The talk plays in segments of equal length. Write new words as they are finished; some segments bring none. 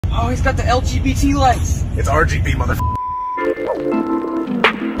Oh, he's got the LGBT lights. It's RGB, mother.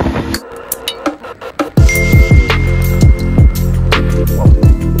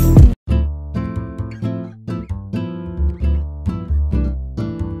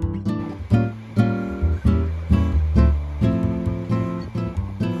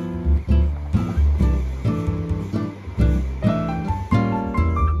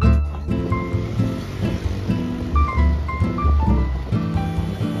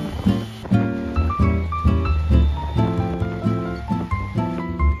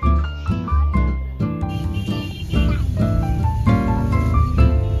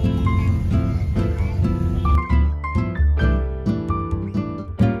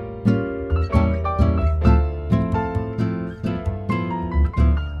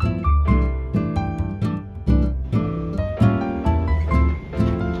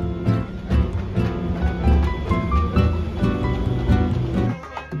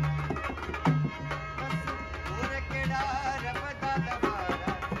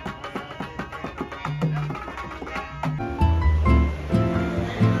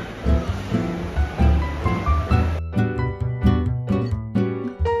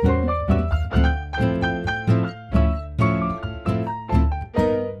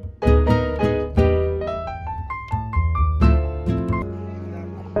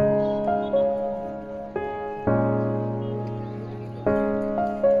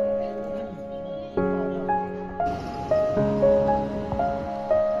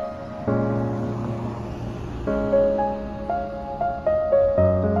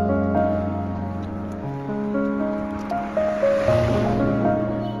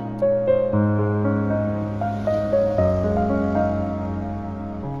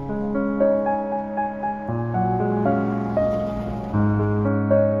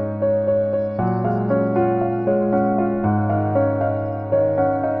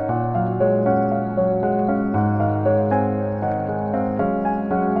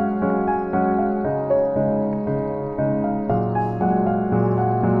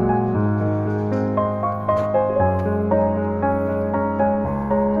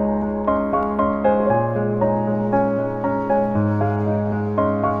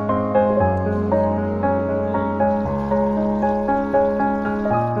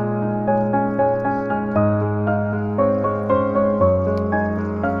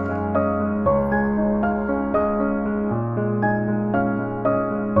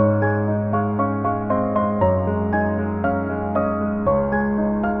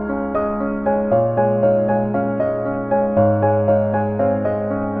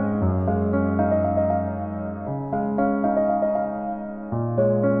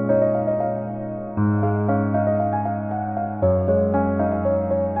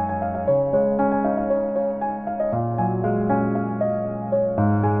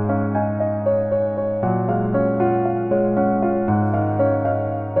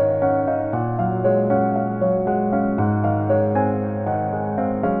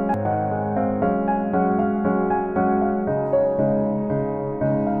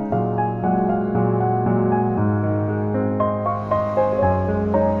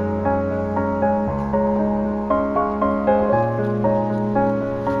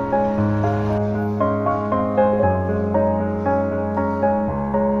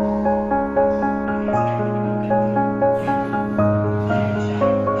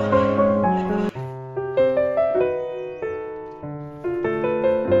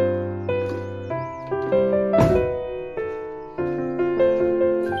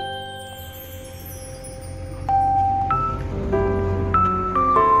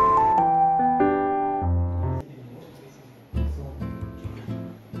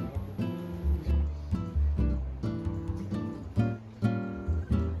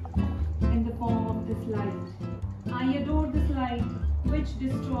 I adore this light which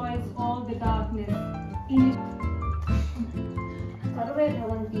destroys all the darkness in it. सर्वे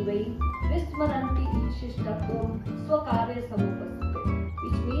भवन्ति वै विस्मरन्ति ईशिष्टत्वं स्वकार्ये समुपस्थिते,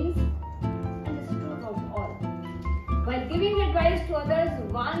 which means, and this is truth of all. While giving advice to others,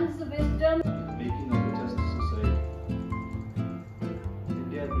 one's wisdom. Making of a just society.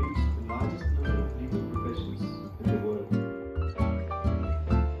 India breeds the largest number of legal professions in the world.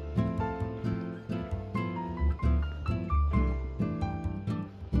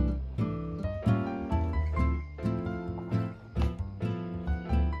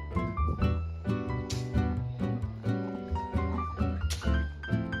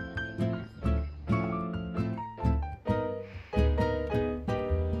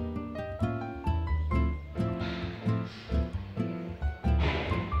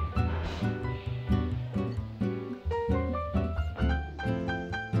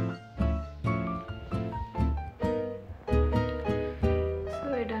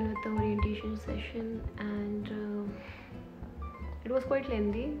 It was quite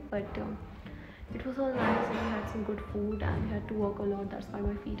lengthy, but it was all nice, and we had some good food, and we had to walk a lot. That's why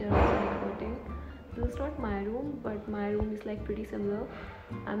my feet are also like hurting. This is not my room, but my room is like pretty similar.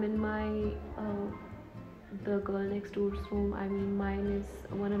 I'm in my the girl next door's room. I mean, mine is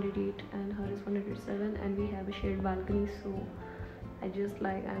 108 and her is 107, and we have a shared balcony. So I just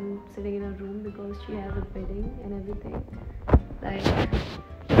like, I'm sitting in a room because she has a bedding and everything. Like,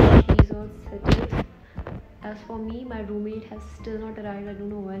 she's all settled. As for me, my roommate has still not arrived. I don't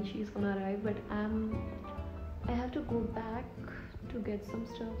know when she's gonna arrive, but I have to go back to get some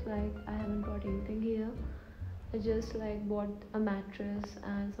stuff. Like, I haven't brought anything here. I just like bought a mattress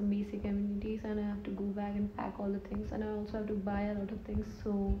and some basic amenities, and I have to go back and pack all the things, and I also have to buy a lot of things.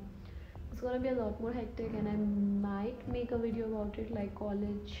 So it's gonna be a lot more hectic, and I might make a video about it, like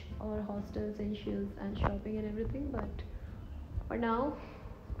college or hostel essentials and shopping and everything. But for now,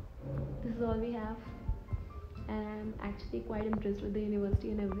 this is all we have, and I'm actually quite impressed with the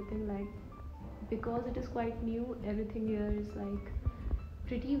university and everything. Like, because it is quite new, everything here is like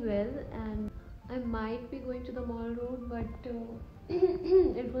pretty well. And I might be going to the mall road, but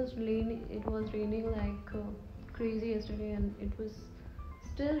it was raining like crazy yesterday, and it was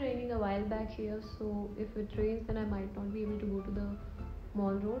still raining a while back here. So if it rains, then I might not be able to go to the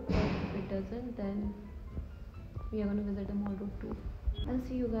mall road, but if it doesn't, then we are gonna visit the mall road too. I'll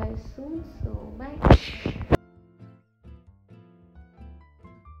see you guys soon, so bye.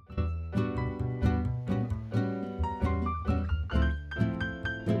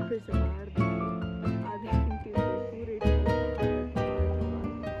 Preservar